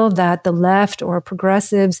feel that the left or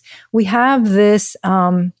progressives, we have this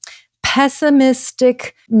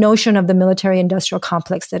pessimistic notion of the military-industrial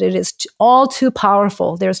complex, that it is all too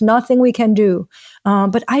powerful. There's nothing we can do.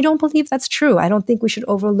 But I don't believe that's true. I don't think we should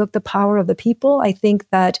overlook the power of the people. I think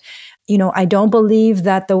that, I don't believe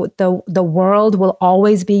that the world will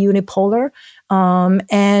always be unipolar,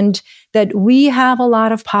 and that we have a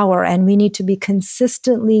lot of power and we need to be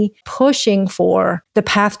consistently pushing for the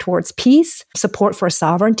path towards peace, support for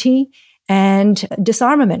sovereignty, and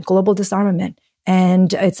disarmament, global disarmament.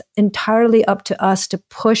 And it's entirely up to us to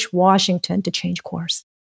push Washington to change course.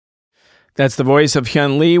 That's the voice of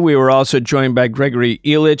Hyun Lee. We were also joined by Gregory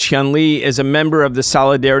Elich. Hyun Lee is a member of the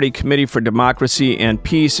Solidarity Committee for Democracy and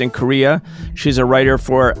Peace in Korea. She's a writer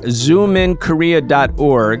for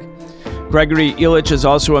zoominkorea.org. Gregory Elich is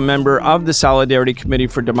also a member of the Solidarity Committee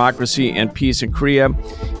for Democracy and Peace in Korea.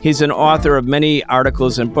 He's an author of many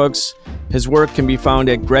articles and books. His work can be found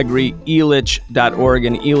at gregoryelich.org,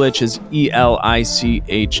 and Elich is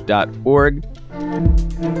ELICH.org.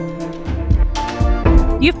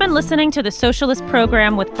 You've been listening to the Socialist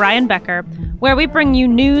Program with Brian Becker, where we bring you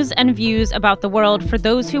news and views about the world for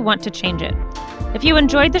those who want to change it. If you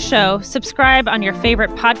enjoyed the show, subscribe on your favorite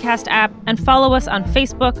podcast app and follow us on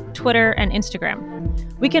Facebook, Twitter, and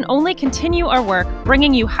Instagram. We can only continue our work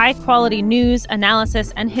bringing you high-quality news,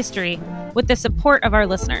 analysis, and history with the support of our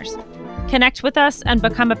listeners. Connect with us and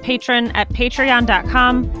become a patron at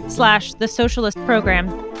patreon.com/The Socialist Program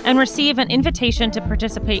and receive an invitation to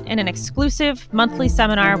participate in an exclusive monthly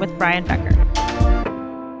seminar with Brian Becker.